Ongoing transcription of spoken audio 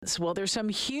Well, there's some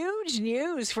huge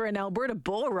news for an Alberta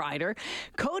bull rider.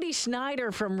 Cody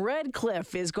Snyder from Red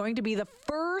Cliff is going to be the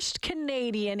first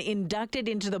Canadian inducted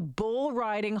into the Bull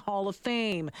Riding Hall of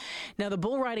Fame. Now, the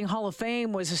Bull Riding Hall of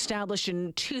Fame was established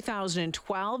in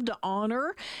 2012 to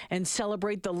honor and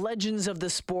celebrate the legends of the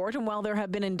sport. And while there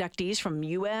have been inductees from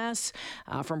U.S.,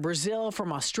 from Brazil,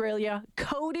 from Australia,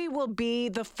 Cody will be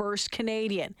the first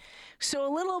Canadian.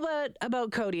 So a little bit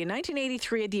about Cody. In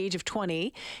 1983, at the age of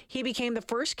 20, he became the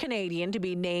first Canadian to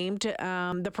be named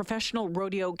the Professional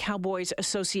Rodeo Cowboys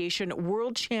Association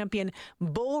World Champion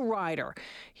Bull Rider.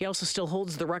 He also still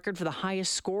holds the record for the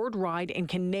highest scored ride in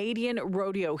Canadian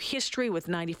rodeo history with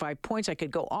 95 points. I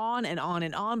could go on and on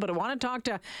and on, but I want to talk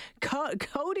to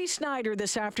Cody Snyder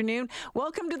this afternoon.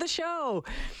 Welcome to the show.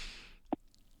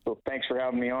 Well, thanks for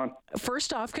having me on.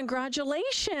 First off,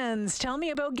 congratulations. Tell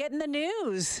me about getting the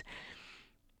news.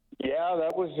 Yeah,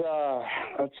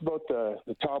 that's about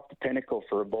the top, the pinnacle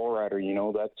for a bull rider. You know,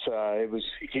 it was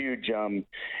huge. And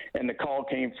the call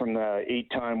came from the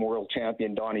 8-time world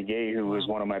champion Donnie Gay, who was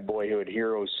one of my boyhood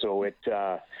heroes. So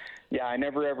yeah, I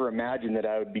never ever imagined that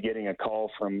I would be getting a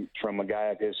call from a guy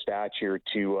of his stature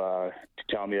to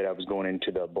tell me that I was going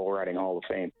into the Bull Riding Hall of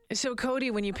Fame. So,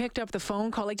 Cody, when you picked up the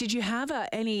phone call, did you have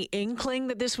any inkling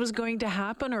that this was going to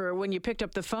happen? Or when you picked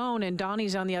up the phone and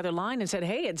Donnie's on the other line and said,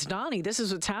 "Hey, it's Donnie, this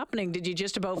is what's happening," did you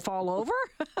just about fall over?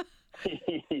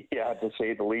 Yeah, to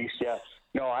say the least, yeah.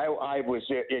 No,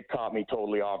 it caught me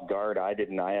totally off guard. I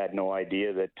had no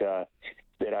idea that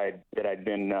I'd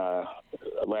been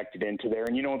elected into there.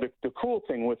 And you know, the cool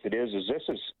thing with it is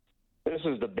this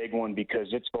is the big one because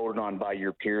it's voted on by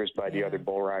your peers, by the other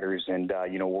bull riders, and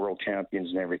world champions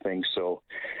and everything. So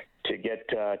to get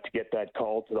that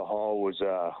call to the hall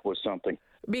was something.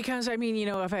 Because, I mean,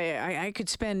 if I could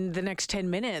spend the next 10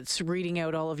 minutes reading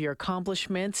out all of your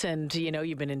accomplishments, and,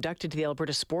 you've been inducted to the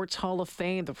Alberta Sports Hall of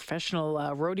Fame, the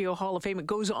Professional Rodeo Hall of Fame. It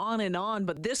goes on,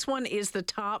 but this one is the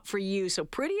top for you. So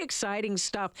pretty exciting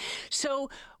stuff. So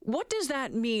what does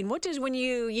that mean? What does when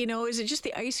is it just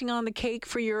the icing on the cake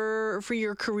for your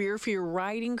career, for your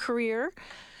riding career?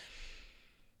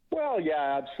 Well,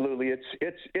 yeah, absolutely.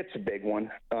 It's a big one.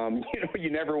 You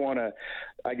never want to,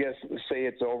 I guess, say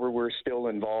it's over. We're still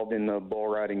involved in the bull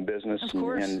riding business, of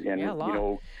course. and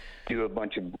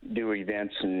do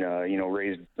events and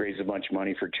raise a bunch of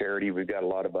money for charity. We've got a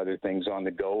lot of other things on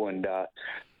the go, and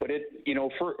but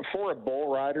for a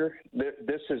bull rider,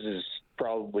 this is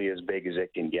probably as big as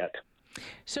it can get.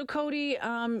 So, Cody,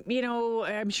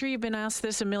 I'm sure you've been asked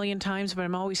this a million times, but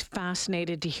I'm always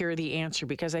fascinated to hear the answer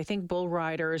because I think bull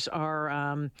riders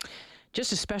are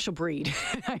just a special breed.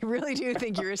 I really do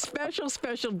think you're a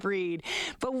special breed.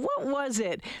 But what was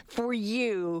it for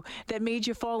you that made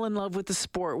you fall in love with the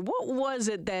sport? What was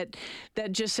it that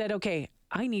just said, okay,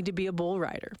 I need to be a bull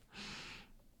rider?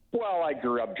 Well, I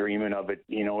grew up dreaming of it,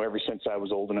 ever since I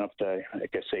was old enough to,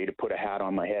 like I say, to put a hat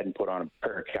on my head and put on a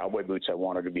pair of cowboy boots. I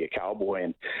wanted to be a cowboy,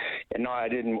 and no, I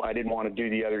didn't want to do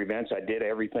the other events. I did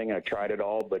everything. I tried it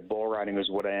all, but bull riding was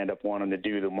what I ended up wanting to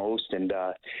do the most. And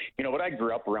but I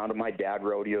grew up around it. My dad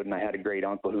rodeoed, and I had a great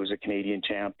uncle who was a Canadian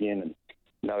champion, and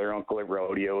another uncle that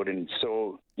rodeoed, and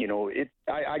so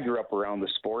I grew up around the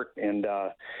sport, and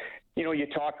you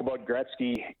talk about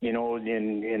Gretzky,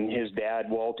 and his dad,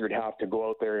 Walter, would have to go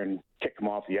out there and kick him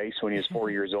off the ice when he was 4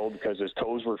 years old because his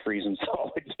toes were freezing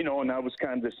solid, and that was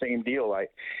kind of the same deal.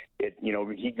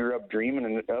 He grew up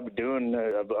dreaming of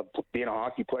being a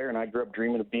hockey player, and I grew up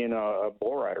dreaming of being a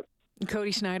bull rider.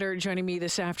 Cody Snyder joining me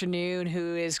this afternoon,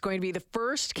 who is going to be the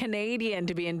first Canadian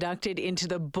to be inducted into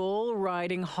the Bull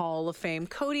Riding Hall of Fame.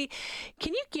 Cody,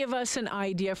 can you give us an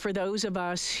idea for those of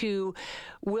us who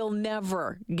will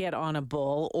never get on a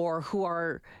bull or who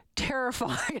are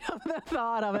terrified of the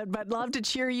thought of it, but love to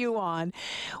cheer you on?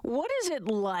 What is it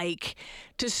like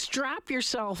to strap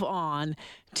yourself on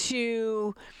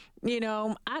to,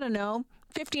 I don't know,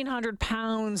 1,500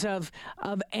 pounds of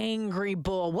angry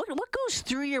bull? What goes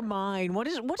through your mind? What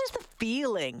is the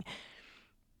feeling?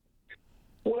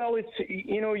 Well,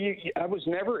 I was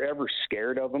never ever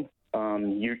scared of them.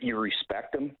 You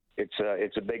respect them.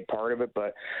 It's a big part of it.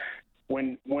 But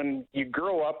when you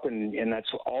grow up and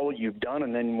that's all you've done,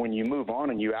 and then when you move on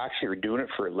and you actually are doing it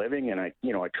for a living, and I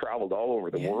traveled all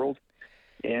over the world,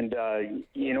 and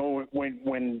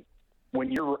when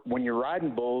you're riding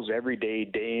bulls every day,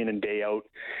 day in and day out,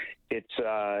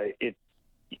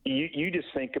 you just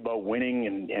think about winning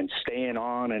and staying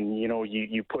on, and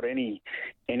you put any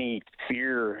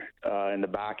fear in the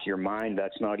back of your mind.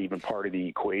 That's not even part of the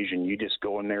equation. You just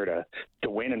go in there to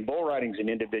win. And bull riding's an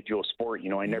individual sport.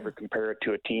 I never compare it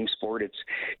to a team sport.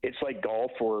 It's like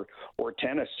golf or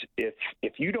tennis.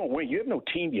 If you don't win, you have no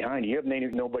team behind you. You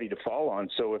have nobody to fall on.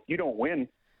 So if you don't win,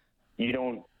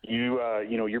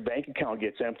 your bank account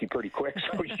gets empty pretty quick.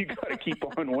 So you got to keep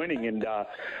on winning. And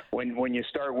when you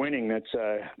start winning,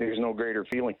 there's no greater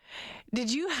feeling.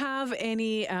 Did you have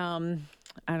any, I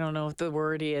don't know what the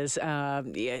word is,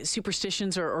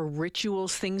 superstitions or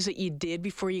rituals, things that you did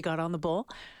before you got on the bull?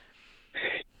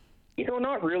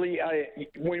 Not really.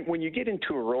 When you get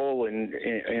into a role and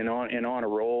on a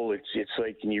roll, it's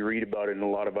like, and you read about it in a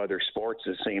lot of other sports,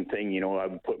 the same thing. I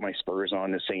would put my spurs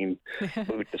on the same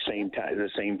boot the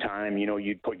same time.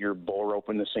 You'd put your bull rope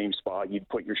in the same spot. You'd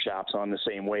put your shafts on the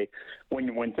same way.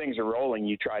 When things are rolling,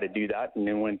 you try to do that, and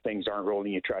then when things aren't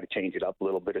rolling, you try to change it up a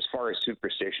little bit. As far as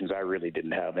superstitions, I really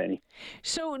didn't have any.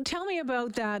 So tell me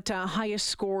about that highest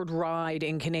scored ride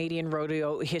in Canadian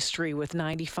rodeo history with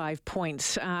 95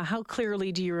 points. How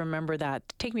clearly do you remember that?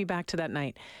 Take me back to that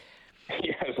night.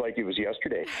 Yeah, it's like it was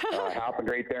yesterday. Happened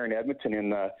right there in Edmonton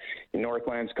in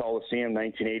Northlands Coliseum,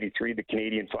 1983, the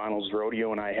Canadian Finals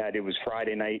Rodeo, and it was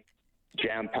Friday night,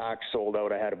 jam-packed, sold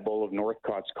out. I had a bull of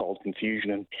Northcott's called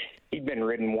Confusion, and he'd been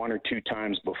ridden one or two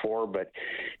times before, but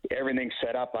everything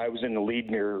set up. I was in the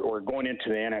lead or going into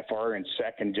the NFR in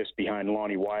second, just behind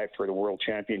Lonnie Wyatt for the World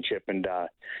Championship, and to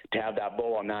have that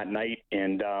bull on that night,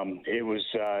 and it was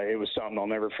something I'll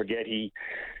never forget. He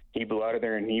blew out of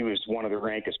there, and he was one of the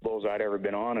rankest bulls I'd ever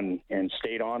been on, and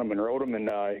stayed on him and rode him, and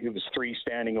it was 3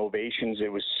 standing ovations.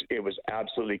 It was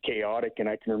absolutely chaotic, and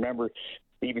I can remember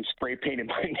even spray painted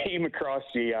my name across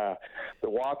the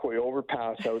walkway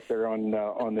overpass out there on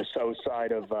the south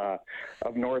side of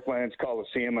Northlands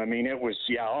Coliseum. I mean,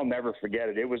 I'll never forget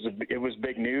it. It was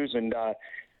big news, and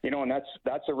and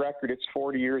that's a record. It's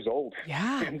 40 years old.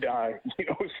 Yeah. And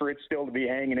for it still to be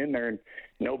hanging in there, and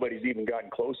nobody's even gotten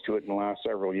close to it in the last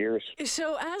several years.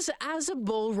 So as a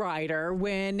bull rider,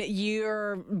 when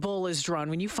your bull is drawn,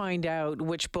 when you find out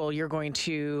which bull you're going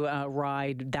to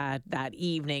ride that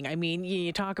evening, I mean,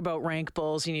 you talk about rank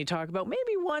bulls, and you talk about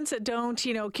maybe ones that don't,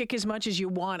 kick as much as you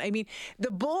want. I mean,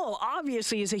 the bull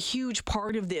obviously is a huge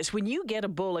part of this. When you get a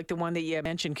bull like the one that you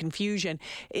mentioned, Confusion,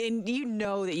 and you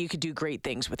know that you could do great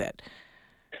things with it.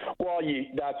 Well,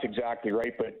 that's exactly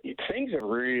right. But things have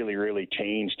really, really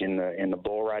changed in the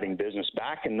bull riding business.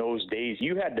 Back in those days,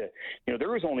 you had to, there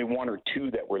was only one or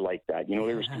two that were like that. There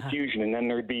was Confusion, and then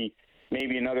there'd be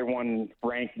maybe another one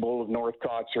ranked bull of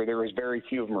Northcott's, or there was very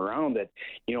few of them around that,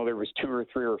 there was 2 or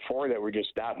 3 or 4 that were just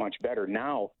that much better.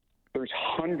 Now, there's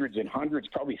hundreds and hundreds,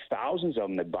 probably thousands of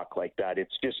them that buck like that.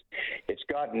 It's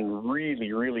gotten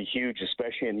really, really huge,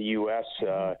 especially in the U.S.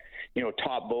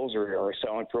 Top bulls are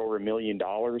selling for over $1 million.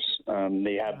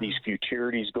 They have these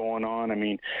futurities going on. I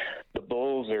mean, the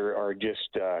bulls are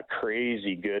just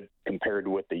crazy good compared to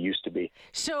what they used to be.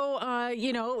 So,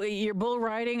 your bull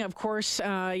riding, of course,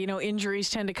 injuries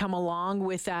tend to come along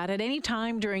with that. At any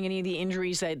time during any of the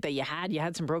injuries that you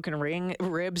had some broken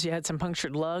ribs, you had some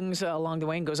punctured lungs along the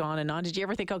way, and goes on and on. Did you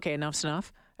ever think, okay, enough's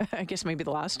enough? I guess maybe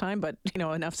the last time, but,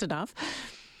 enough's enough?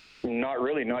 Not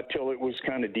really, not till it was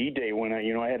kind of D-Day when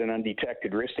I had an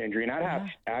undetected wrist injury, and that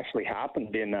actually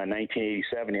happened in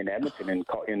 1987 in Edmonton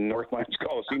in Northlands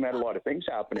Coliseum. Had a lot of things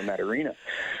happen in that arena,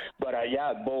 but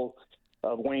bull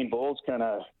Wayne Bulls kind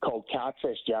of called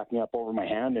catfish, jacked me up over my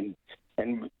hand,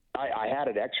 and I had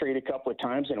it x-rayed a couple of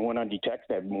times, and it went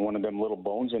undetected. One of them little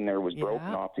bones in there was broken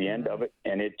off the end of it,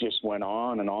 and it just went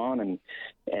on, and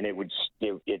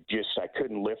it just, I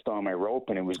couldn't lift on my rope,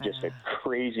 and it was just a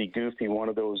crazy, goofy one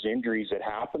of those injuries that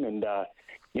happened. And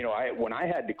when I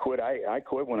had to quit, I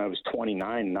quit when I was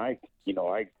 29, and I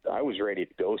was ready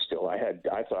to go still.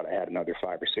 I thought I had another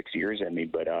 5 or 6 years in me,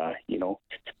 but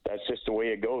that's just the way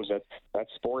it goes.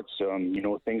 That's sports.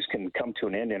 Things can come to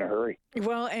an end in a hurry.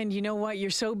 Well, and you know what? You're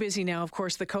so busy now. Of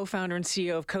course, the co-founder and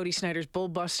CEO of Cody Snyder's Bull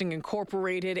Busting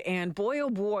Incorporated, and boy, oh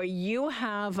boy, you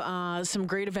have some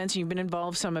great events. You've been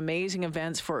involved in some amazing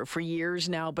events for years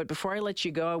now. But before I let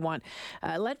you go, I want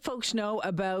let folks know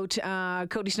about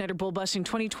Cody Snyder Bull Busting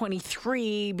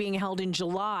 2023 being held in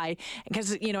July,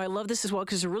 because I love this as well,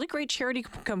 because there's a really great charity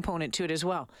component to it as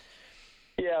well.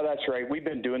 Yeah, that's right. We've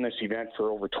been doing this event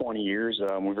for over 20 years.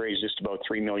 We've raised just about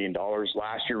 $3 million.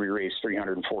 Last year, we raised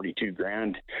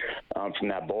 $342,000 from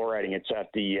that bull riding. It's at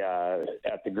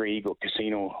the Grey Eagle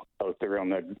Casino out there on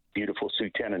the beautiful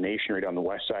Sioux-Tana Nation, right on the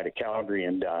west side of Calgary.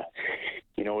 And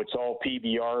it's all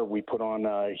PBR. We put on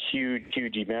a huge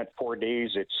event, 4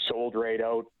 days. It's sold right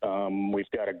out.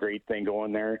 We've got a great thing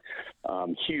going there.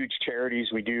 Huge charities.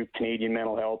 We do Canadian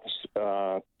Mental Health,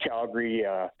 Calgary,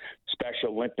 Special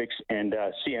Olympics, and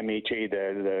CMHA,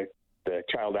 the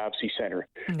Child Advocacy Center.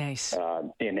 Nice.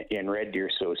 In Red Deer,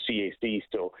 so CAC.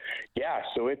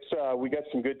 So it's we got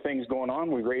some good things going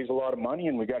on. We raise a lot of money,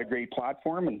 and we got a great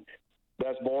platform and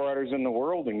best bull riders in the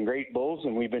world and great bulls,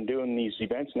 and we've been doing these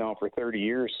events now for 30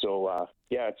 years. So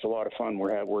it's a lot of fun.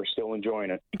 We're still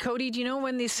enjoying it. Cody, do you know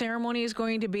when the ceremony is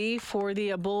going to be for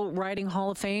the Bull Riding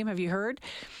Hall of Fame? Have you heard?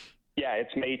 Yeah,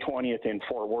 it's May 20th in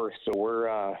Fort Worth. So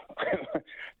we're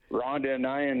Rhonda and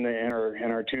I and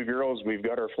our two girls, we've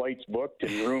got our flights booked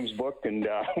and rooms booked, and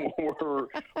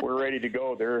we're ready to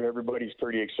go. Everybody's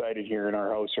pretty excited here in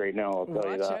our house right now. I'll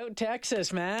tell you that. Watch out,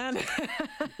 Texas, man.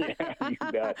 Yeah, you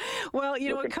bet. Well, you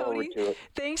know what, Looking Cody?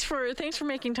 Thanks for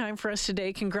making time for us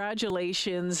today.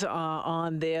 Congratulations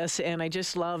on this, and I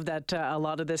just love that a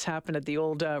lot of this happened at the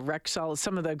old Rexall.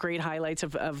 Some of the great highlights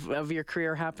of your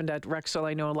career happened at Rexall.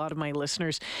 I know a lot of my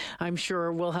listeners, I'm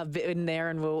sure, will have been there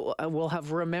and will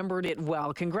have remembered it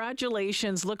well.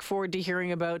 Congratulations. Look forward to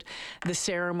hearing about the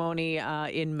ceremony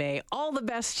in May. All the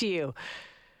best to you.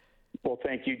 Well,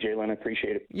 thank you, Jalen. I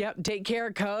appreciate it. Yep. Take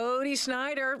care. Cody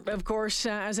Snyder, of course,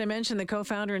 as I mentioned, the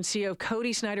co-founder and CEO of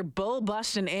Cody Snyder Bull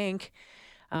Bustin' Inc.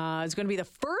 Is going to be the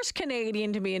first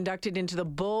Canadian to be inducted into the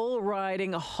Bull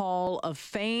Riding Hall of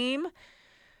Fame.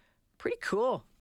 Pretty cool.